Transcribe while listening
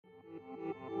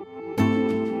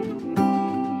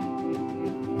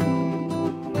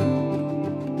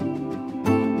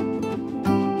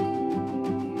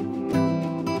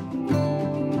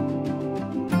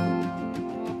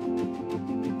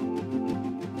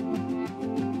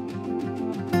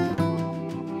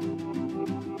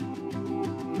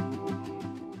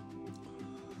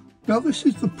Now this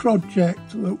is the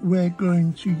project that we're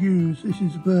going to use. This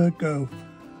is Virgo,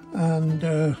 and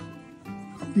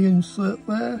got the insert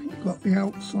there, you've got the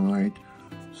outside,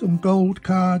 some gold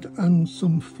card and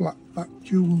some flat back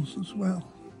jewels as well.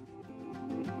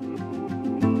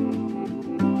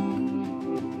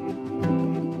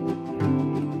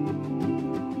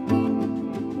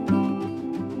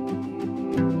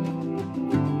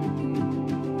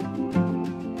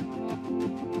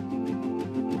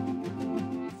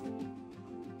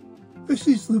 This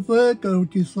is the Virgo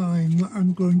design that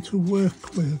I'm going to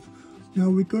work with. Now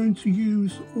we're going to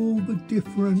use all the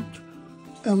different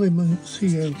elements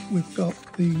here. We've got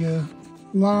the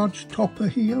large topper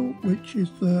here, which is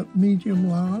the medium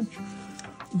large.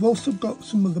 We've also got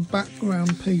some of the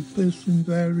background papers in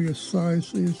various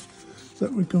sizes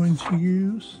that we're going to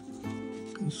use.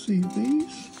 You can see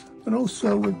these. And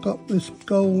also we've got this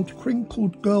gold,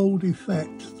 crinkled gold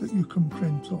effect that you can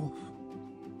print off.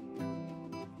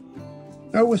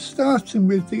 Now we're starting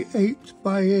with the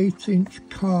 8x8 inch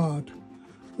card.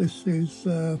 This is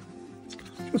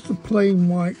just a plain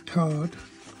white card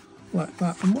like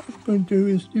that, and what I'm going to do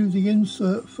is do the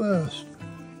insert first.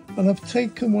 And I've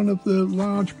taken one of the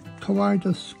large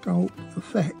kaleidoscope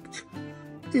effect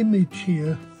image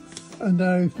here, and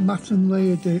I've matte and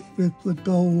layered it with the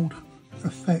gold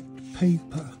effect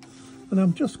paper, and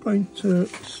I'm just going to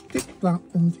stick that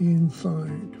on the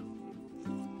inside.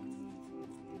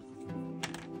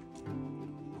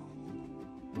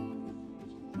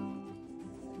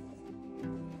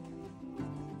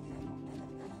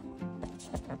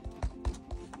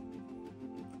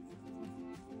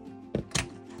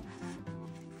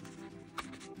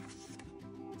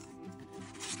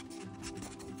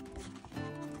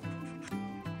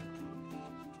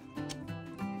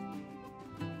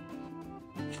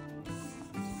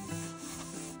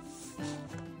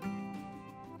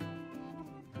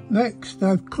 Next,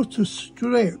 I've cut a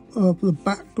strip of the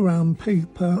background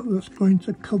paper that's going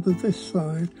to cover this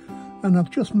side, and I've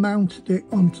just mounted it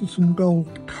onto some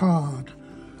gold card,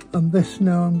 and this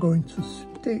now I'm going to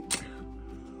stick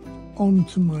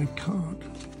onto my card.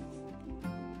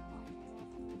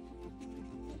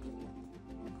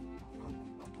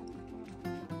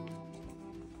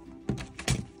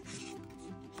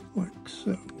 Like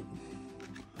so.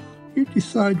 You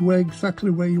decide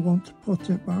exactly where you want to put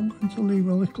it, but I'm going to leave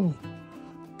a little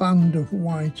band of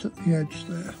white at the edge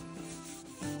there.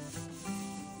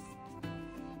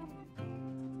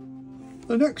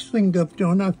 The next thing I've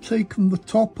done, I've taken the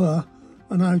topper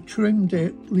and I've trimmed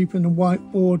it, leaving a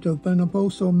white border. Then I've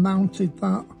also mounted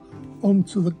that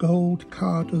onto the gold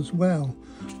card as well.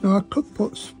 Now I could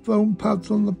put foam pads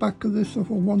on the back of this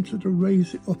if I wanted to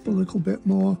raise it up a little bit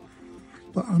more,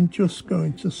 but I'm just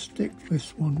going to stick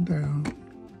this one down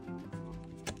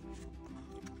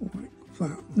like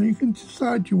that. Now you can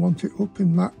decide you want it up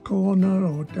in that corner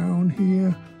or down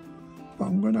here, but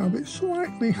I'm going to have it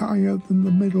slightly higher than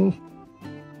the middle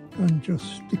and just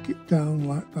stick it down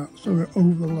like that so it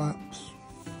overlaps.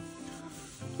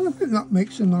 And I think that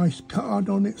makes a nice card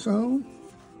on its own,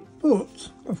 but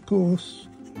of course,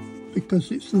 because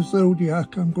it's the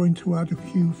Zodiac, I'm going to add a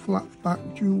few flat back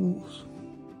jewels.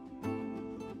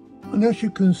 And as you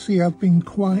can see, I've been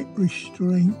quite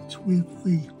restrained with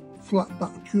the flat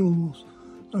back jewels.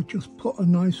 I've just put a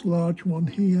nice large one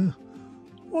here,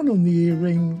 one on the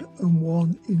earring and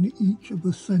one in each of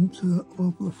the centre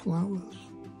of the flowers.